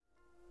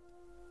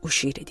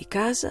uscire di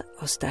casa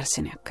o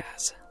starsene a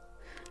casa.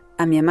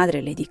 A mia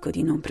madre le dico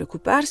di non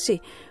preoccuparsi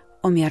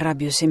o mi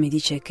arrabbio se mi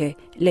dice che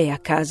lei a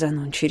casa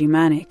non ci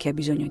rimane e che ha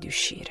bisogno di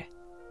uscire.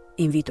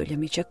 Invito gli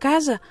amici a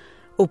casa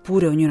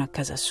oppure ognuno a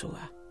casa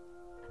sua.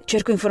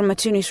 Cerco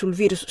informazioni sul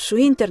virus su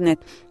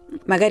internet,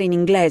 magari in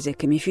inglese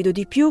che mi fido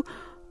di più,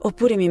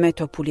 oppure mi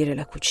metto a pulire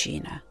la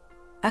cucina.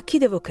 A chi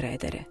devo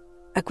credere?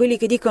 A quelli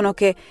che dicono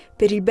che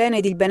per il bene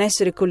ed il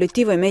benessere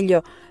collettivo è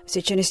meglio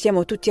se ce ne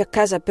stiamo tutti a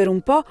casa per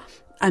un po',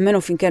 almeno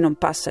finché non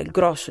passa il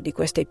grosso di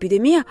questa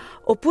epidemia,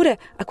 oppure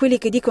a quelli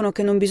che dicono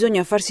che non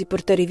bisogna farsi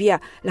portare via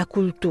la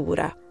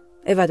cultura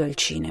e vado al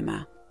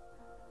cinema?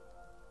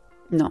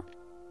 No,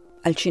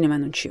 al cinema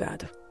non ci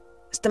vado.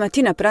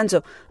 Stamattina a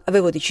pranzo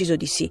avevo deciso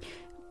di sì,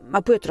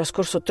 ma poi ho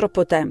trascorso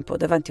troppo tempo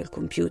davanti al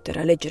computer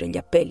a leggere gli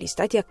appelli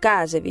 «State a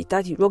casa,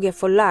 evitate i luoghi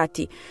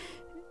affollati»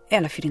 e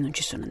alla fine non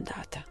ci sono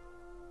andata.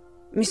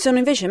 Mi sono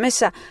invece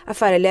messa a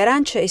fare le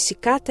arance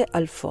essiccate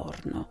al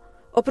forno.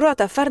 Ho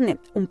provato a farne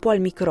un po' al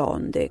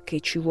microonde, che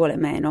ci vuole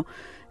meno,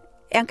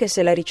 e anche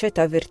se la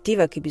ricetta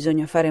avvertiva che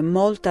bisogna fare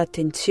molta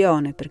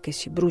attenzione perché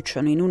si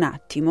bruciano in un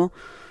attimo,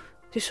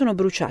 si sono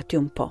bruciati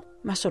un po',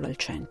 ma solo al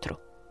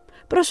centro.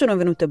 Però sono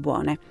venute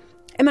buone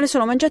e me le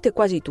sono mangiate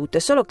quasi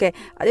tutte, solo che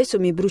adesso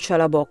mi brucia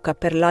la bocca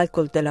per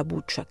l'alcol della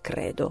buccia,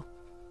 credo.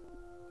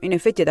 In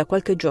effetti è da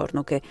qualche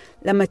giorno che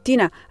la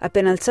mattina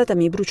appena alzata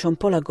mi brucia un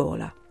po' la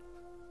gola.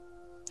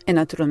 E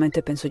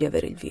naturalmente penso di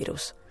avere il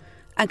virus,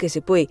 anche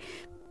se poi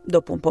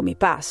dopo un po' mi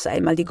passa e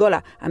il mal di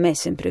gola a me è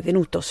sempre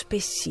venuto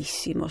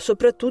spessissimo,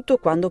 soprattutto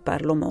quando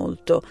parlo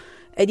molto.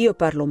 Ed io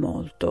parlo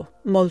molto,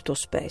 molto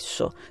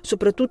spesso,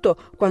 soprattutto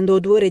quando ho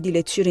 2 ore di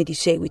lezione di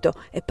seguito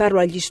e parlo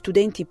agli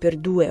studenti per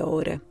 2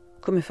 ore,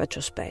 come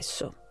faccio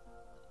spesso.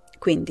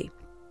 Quindi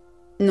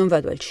non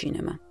vado al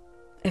cinema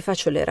e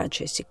faccio le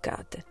arance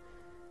essiccate.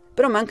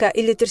 Però manca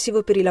il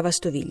detersivo per i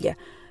lavastoviglie.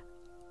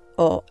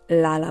 O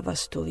la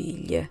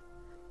lavastoviglie.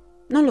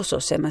 Non lo so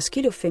se è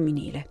maschile o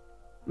femminile.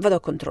 Vado a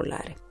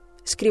controllare.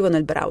 Scrivo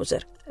nel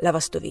browser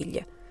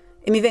lavastoviglie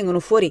e mi vengono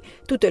fuori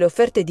tutte le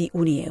offerte di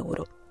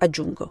 €1.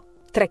 Aggiungo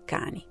 3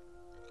 cani.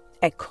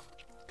 Ecco.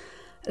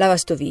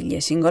 Lavastoviglie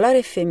singolare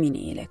e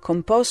femminile,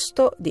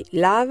 composto di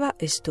lava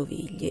e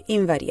stoviglie,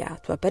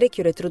 invariato,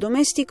 apparecchio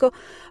elettrodomestico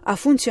a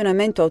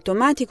funzionamento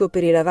automatico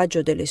per il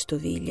lavaggio delle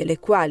stoviglie, le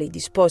quali,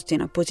 disposte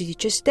in appositi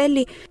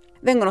cestelli,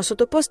 vengono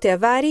sottoposte a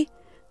vari...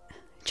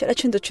 C'è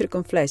l'accento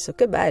circonflesso,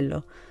 che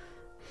bello!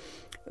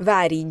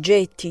 Vari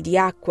getti di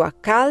acqua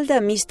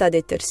calda mista a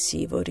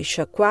detersivo,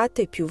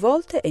 risciacquate più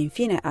volte e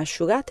infine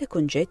asciugate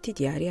con getti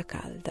di aria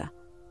calda.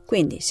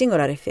 Quindi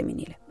singolare e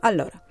femminile.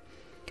 Allora,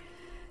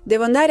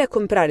 devo andare a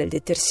comprare il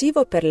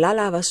detersivo per la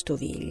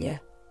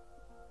lavastoviglie.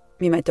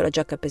 Mi metto la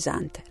giacca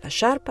pesante, la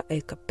sciarpa e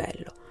il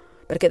cappello,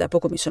 perché da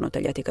poco mi sono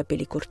tagliati i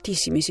capelli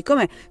cortissimi,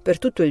 siccome per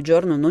tutto il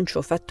giorno non ci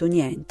ho fatto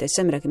niente,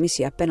 sembra che mi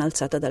sia appena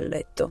alzata dal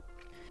letto.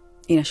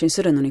 In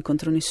ascensore non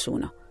incontro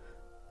nessuno.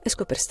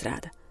 Esco per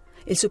strada.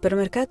 Il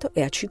supermercato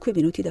è a 5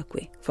 minuti da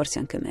qui, forse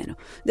anche meno.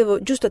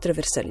 Devo giusto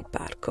attraversare il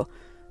parco.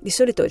 Di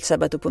solito il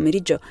sabato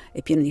pomeriggio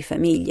è pieno di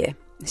famiglie,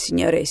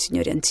 signore e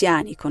signori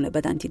anziani con le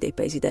badanti dei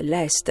paesi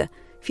dell'est,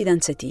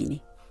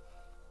 fidanzatini.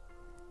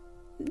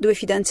 2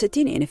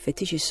 fidanzatini in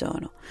effetti ci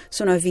sono.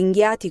 Sono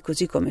avvinghiati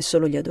così come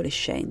solo gli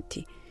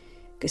adolescenti,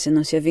 che se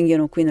non si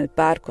avvinghiano qui nel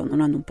parco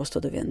non hanno un posto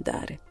dove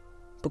andare.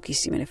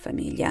 Pochissime le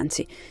famiglie,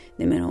 anzi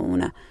nemmeno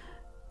una.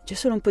 C'è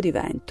solo un po' di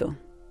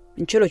vento.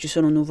 In cielo ci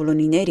sono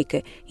nuvoloni neri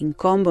che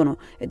incombono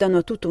e danno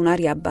a tutto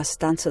un'aria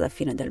abbastanza da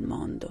fine del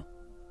mondo.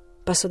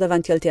 Passo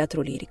davanti al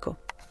teatro lirico.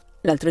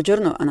 L'altro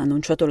giorno hanno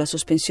annunciato la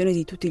sospensione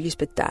di tutti gli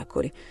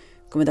spettacoli,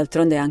 come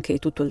d'altronde anche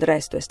tutto il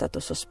resto è stato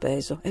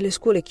sospeso, e le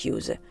scuole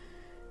chiuse.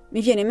 Mi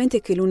viene in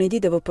mente che lunedì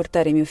devo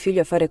portare mio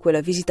figlio a fare quella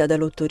visita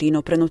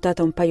dall'ottorino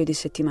prenotata un paio di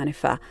settimane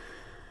fa.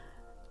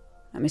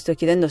 Ma mi sto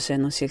chiedendo se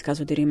non sia il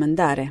caso di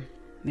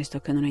rimandare, visto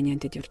che non è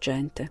niente di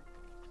urgente.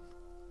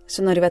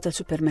 Sono arrivata al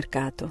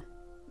supermercato.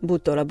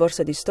 Butto la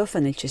borsa di stoffa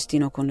nel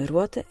cestino con le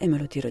ruote e me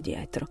lo tiro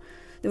dietro.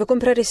 Devo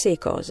comprare 6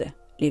 cose.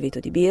 Lievito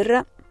di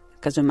birra,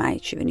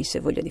 casomai ci venisse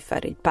voglia di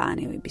fare il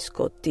pane o i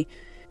biscotti.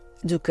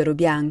 Zucchero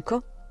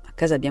bianco, a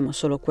casa abbiamo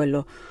solo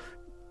quello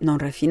non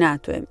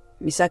raffinato e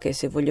mi sa che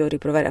se voglio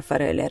riprovare a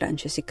fare le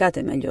arance essiccate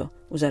è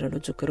meglio usare lo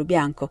zucchero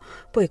bianco.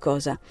 Poi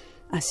cosa?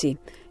 Ah sì,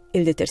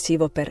 il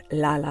detersivo per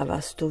la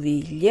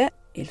lavastoviglie,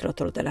 il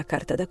rotolo della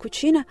carta da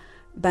cucina,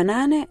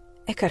 banane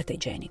e carta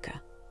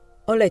igienica.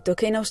 Ho letto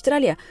che in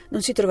Australia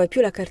non si trova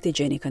più la carta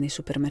igienica nei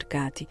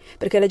supermercati,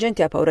 perché la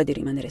gente ha paura di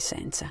rimanere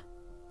senza.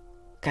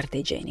 Carta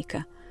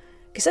igienica.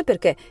 Chissà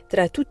perché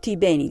tra tutti i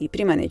beni di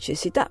prima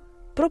necessità,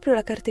 proprio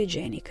la carta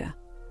igienica.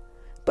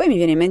 Poi mi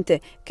viene in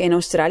mente che in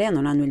Australia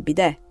non hanno il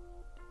bidet.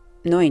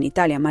 Noi in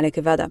Italia, male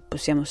che vada,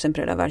 possiamo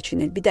sempre lavarci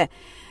nel bidet.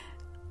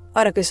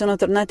 Ora che sono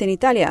tornata in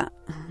Italia,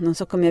 non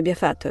so come abbia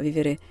fatto a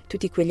vivere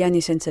tutti quegli anni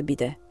senza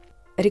bidet.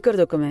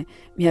 Ricordo come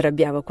mi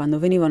arrabbiavo quando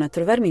venivano a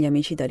trovarmi gli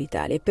amici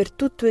dall'Italia e per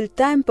tutto il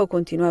tempo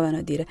continuavano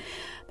a dire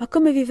 «Ma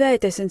come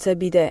vivete senza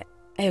bidet?»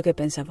 E io che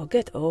pensavo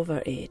 «Get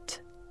over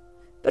it».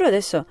 Però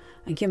adesso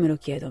anch'io me lo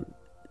chiedo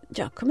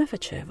 «Già, come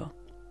facevo?»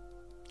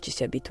 ci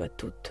si abitua a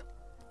tutto.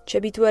 Ci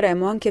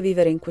abitueremo anche a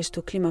vivere in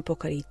questo clima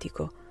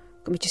apocalittico,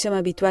 come ci siamo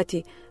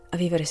abituati a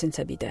vivere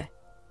senza bidet.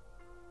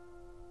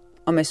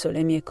 Ho messo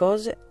le mie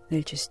cose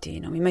nel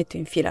cestino, mi metto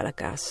in fila alla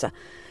cassa.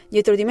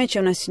 Dietro di me c'è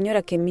una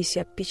signora che mi si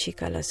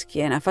appiccica alla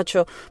schiena.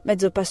 Faccio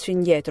mezzo passo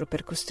indietro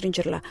per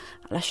costringerla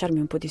a lasciarmi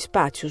un po' di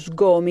spazio.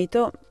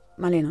 Sgomito,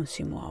 ma lei non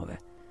si muove.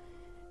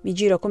 Mi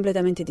giro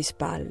completamente di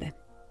spalle.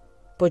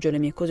 Poggio le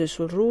mie cose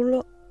sul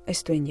rullo e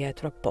sto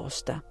indietro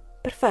apposta,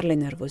 per farla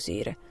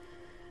innervosire.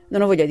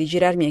 Non ho voglia di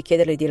girarmi e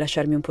chiederle di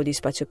lasciarmi un po' di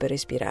spazio per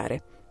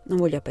respirare. Non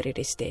voglio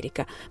apparire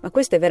isterica, ma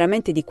questa è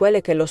veramente di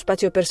quelle che lo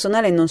spazio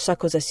personale non sa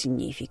cosa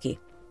significhi.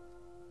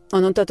 Ho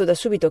notato da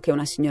subito che è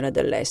una signora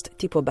dell'est,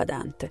 tipo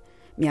badante.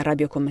 Mi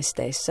arrabbio con me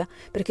stessa,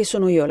 perché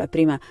sono io la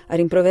prima a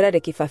rimproverare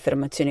chi fa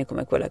affermazioni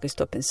come quella che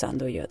sto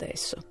pensando io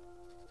adesso.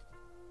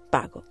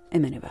 Pago e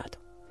me ne vado.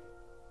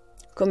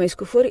 Come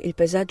esco fuori, il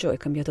paesaggio è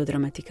cambiato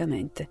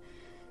drammaticamente.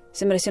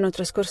 Sembra siano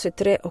trascorse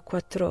 3 o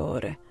 4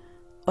 ore.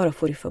 Ora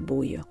fuori fa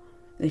buio.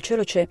 Nel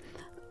cielo c'è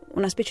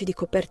una specie di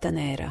coperta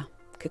nera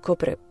che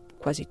copre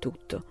quasi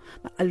tutto,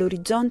 ma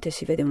all'orizzonte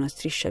si vede una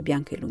striscia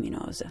bianca e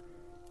luminosa,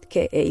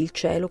 che è il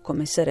cielo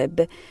come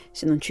sarebbe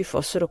se non ci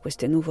fossero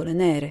queste nuvole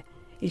nere.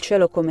 Il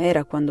cielo come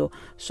era quando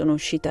sono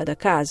uscita da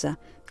casa,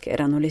 che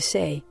erano le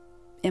 6.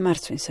 E a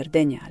marzo in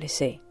Sardegna alle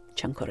 6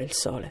 c'è ancora il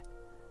sole.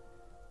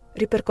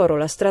 Ripercorro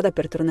la strada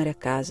per tornare a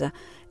casa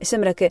e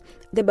sembra che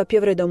debba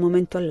piovere da un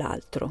momento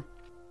all'altro.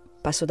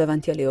 Passo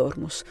davanti alle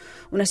Ormus,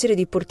 una serie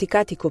di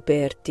porticati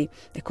coperti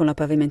e con la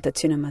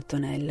pavimentazione a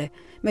mattonelle.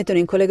 Mettono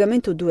in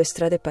collegamento 2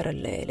 strade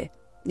parallele.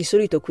 Di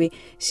solito qui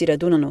si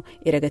radunano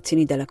i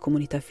ragazzini della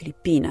comunità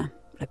filippina,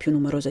 la più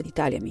numerosa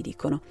d'Italia, mi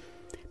dicono,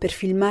 per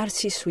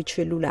filmarsi sui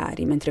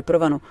cellulari mentre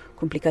provano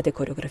complicate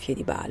coreografie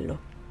di ballo.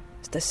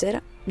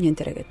 Stasera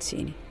niente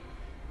ragazzini.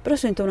 Però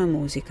sento una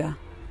musica.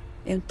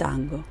 È un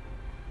tango.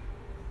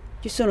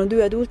 Ci sono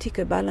 2 adulti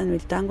che ballano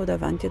il tango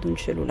davanti ad un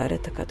cellulare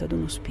attaccato ad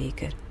uno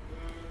speaker.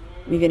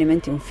 Mi viene in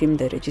mente un film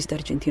del regista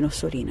argentino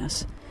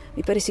Solinas.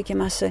 Mi pare si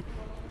chiamasse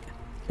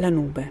La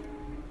nube.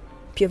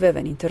 Pioveva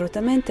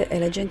ininterrottamente e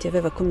la gente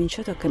aveva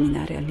cominciato a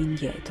camminare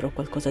all'indietro o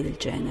qualcosa del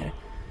genere.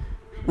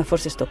 Ma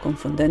forse sto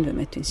confondendo e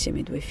metto insieme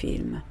i 2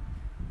 film.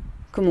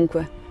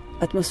 Comunque,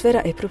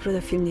 l'atmosfera è proprio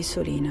da film di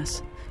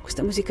Solinas.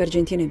 Questa musica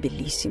argentina è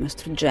bellissima,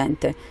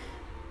 struggente,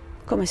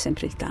 come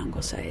sempre il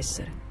tango sa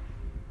essere.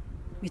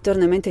 Mi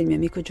torna in mente il mio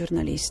amico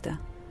giornalista,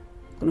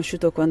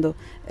 conosciuto quando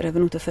era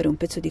venuto a fare un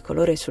pezzo di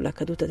colore sulla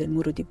caduta del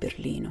muro di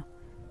Berlino.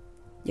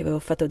 Gli avevo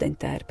fatto da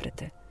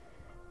interprete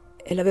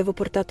e l'avevo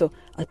portato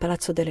al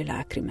Palazzo delle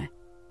Lacrime,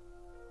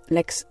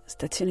 l'ex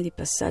stazione di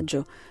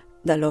passaggio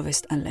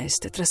dall'ovest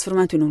all'est,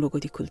 trasformato in un luogo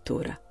di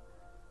cultura.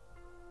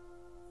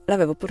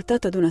 L'avevo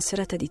portato ad una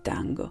serata di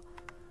tango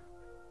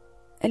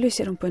e lui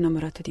si era un po'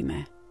 innamorato di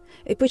me.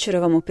 E poi ci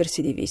eravamo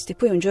persi di vista. E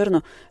poi un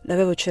giorno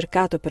l'avevo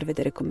cercato per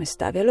vedere come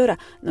stavi. Allora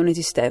non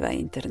esisteva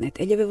internet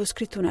e gli avevo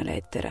scritto una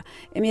lettera.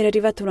 E mi era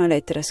arrivata una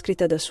lettera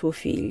scritta da suo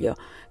figlio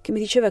che mi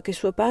diceva che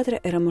suo padre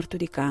era morto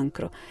di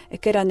cancro e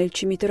che era nel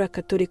cimitero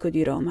cattolico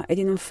di Roma e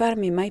di non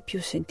farmi mai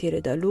più sentire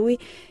da lui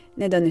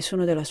né da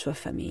nessuno della sua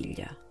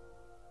famiglia.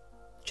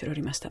 C'ero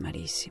rimasta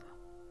malissimo.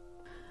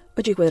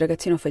 Oggi quel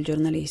ragazzino fa il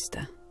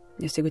giornalista.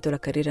 Mi ha seguito la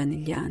carriera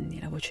negli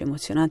anni, la voce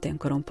emozionata è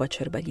ancora un po'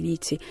 acerba agli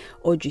inizi,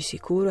 oggi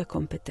sicuro e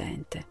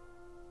competente.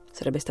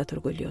 Sarebbe stato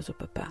orgoglioso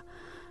papà,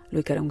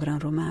 lui che era un gran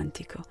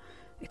romantico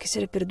e che si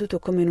era perduto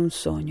come in un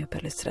sogno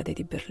per le strade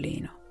di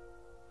Berlino.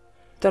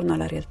 Torno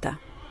alla realtà,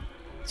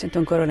 sento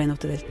ancora le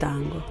note del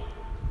tango,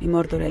 mi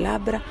mordo le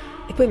labbra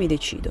e poi mi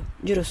decido,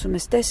 giro su me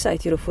stessa e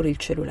tiro fuori il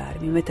cellulare,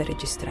 mi metto a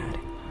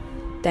registrare.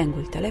 Tengo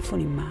il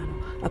telefono in mano,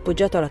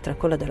 appoggiato alla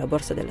tracolla della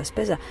borsa della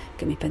spesa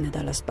che mi pende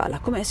dalla spalla,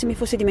 come se mi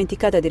fossi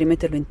dimenticata di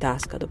rimetterlo in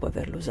tasca dopo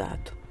averlo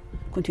usato.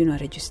 Continuo a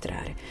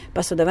registrare.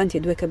 Passo davanti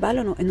ai 2 che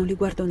ballano e non li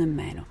guardo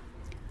nemmeno.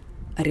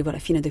 Arrivo alla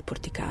fine del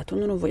porticato,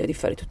 non ho voglia di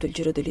fare tutto il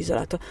giro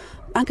dell'isolato.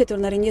 Anche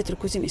tornare indietro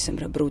così mi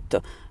sembra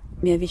brutto.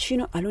 Mi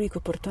avvicino all'unico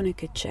portone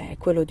che c'è,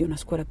 quello di una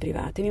scuola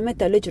privata, e mi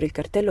metto a leggere il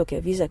cartello che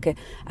avvisa che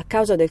a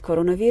causa del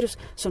coronavirus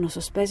sono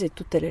sospese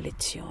tutte le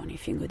lezioni.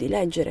 Fingo di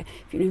leggere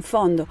fino in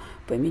fondo,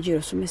 poi mi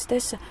giro su me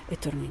stessa e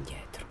torno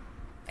indietro.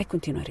 E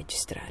continuo a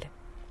registrare.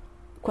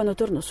 Quando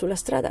torno sulla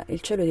strada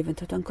il cielo è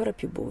diventato ancora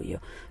più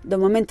buio. Da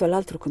un momento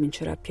all'altro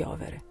comincerà a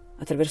piovere.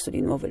 Attraverso di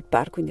nuovo il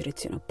parco in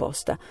direzione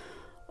opposta.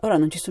 Ora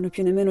non ci sono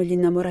più nemmeno gli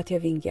innamorati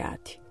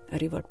avvinghiati.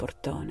 Arrivo al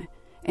portone,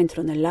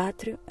 entro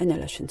nell'atrio e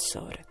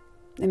nell'ascensore.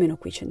 Nemmeno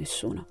qui c'è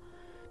nessuno.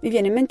 Mi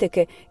viene in mente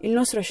che il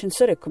nostro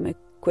ascensore è come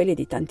quelli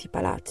di tanti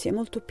palazzi, è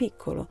molto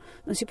piccolo,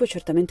 non si può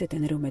certamente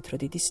tenere 1 metro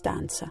di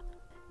distanza.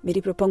 Mi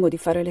ripropongo di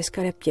fare le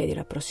scale a piedi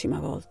la prossima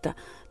volta,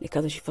 nel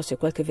caso ci fosse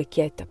qualche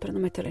vecchietta, per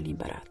non metterla in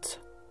imbarazzo.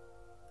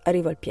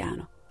 Arrivo al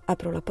piano,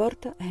 apro la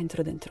porta e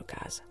entro dentro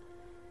casa.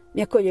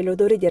 Mi accoglie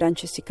l'odore di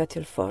arance essiccate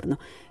al forno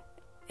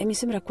e mi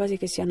sembra quasi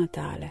che sia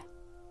Natale.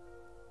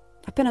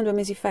 Appena 2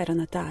 mesi fa era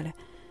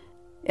Natale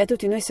e a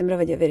tutti noi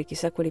sembrava di avere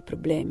chissà quali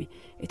problemi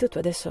e tutto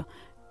adesso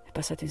è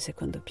passato in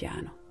secondo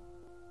piano.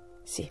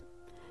 Sì,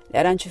 le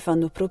arance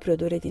fanno proprio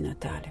odore di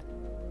Natale.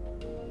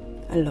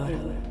 Allora,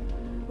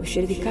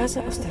 Uscire di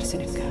casa o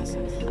starsene a casa?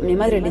 A mia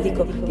madre le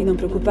dico di non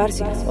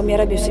preoccuparsi o mi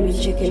arrabbio se mi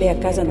dice che lei a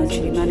casa non ci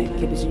rimane,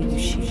 che ha bisogno di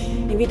uscire.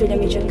 Invito gli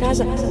amici a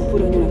casa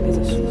oppure ognuno a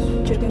casa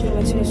sua. Cerco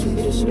informazioni sul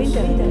virus su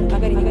internet,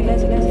 magari in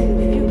inglese,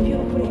 più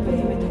oppure in